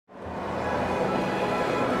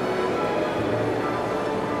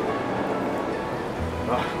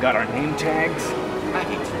got our name tags. I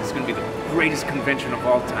think this is gonna be the greatest convention of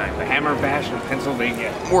all time. The Hammer Bash in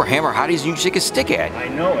Pennsylvania. More hammer hotties than you shake a stick at. I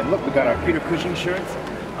know, and look, we got our Peter Cushing shirts.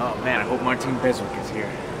 Oh man, I hope Martine Beswicke is here.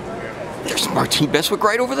 There's Martine Beswicke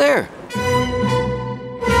right over there.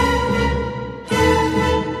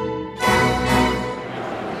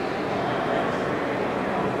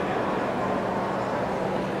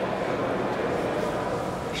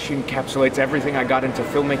 She encapsulates everything I got into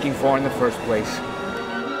filmmaking for in the first place.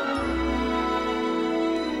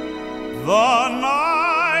 The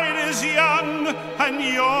night is young and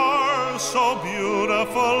you're so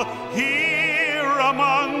beautiful here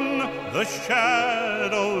among the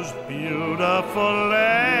shadows, beautiful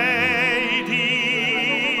lady.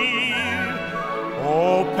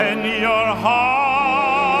 Open your heart.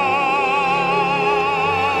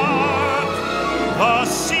 The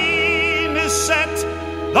scene is set,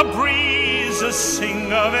 the breezes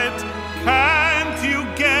sing of it. Can't you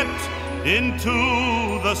get into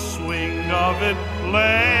the swing of it,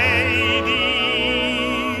 lady?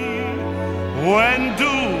 When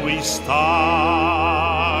do we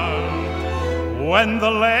start? When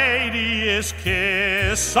the lady is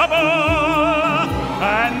kissable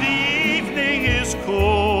and the evening is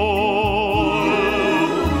cool,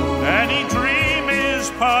 any dream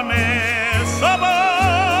is permissible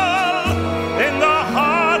in the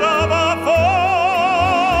heart of a fool.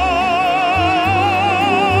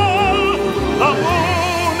 The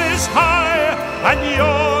moon is high and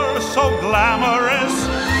you're so glamorous,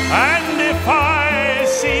 and if I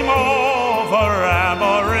seem over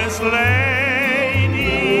amorous, lady,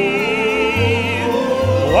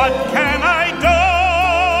 what can I do?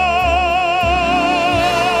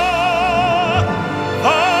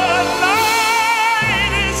 The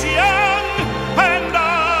night is young and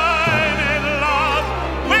I'm in love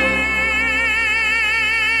with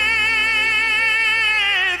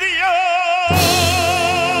you.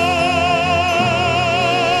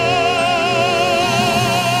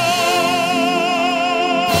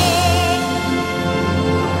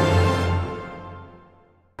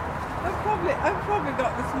 I've probably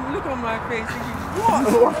got this look on my face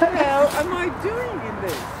thinking, what the hell am I doing in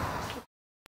this?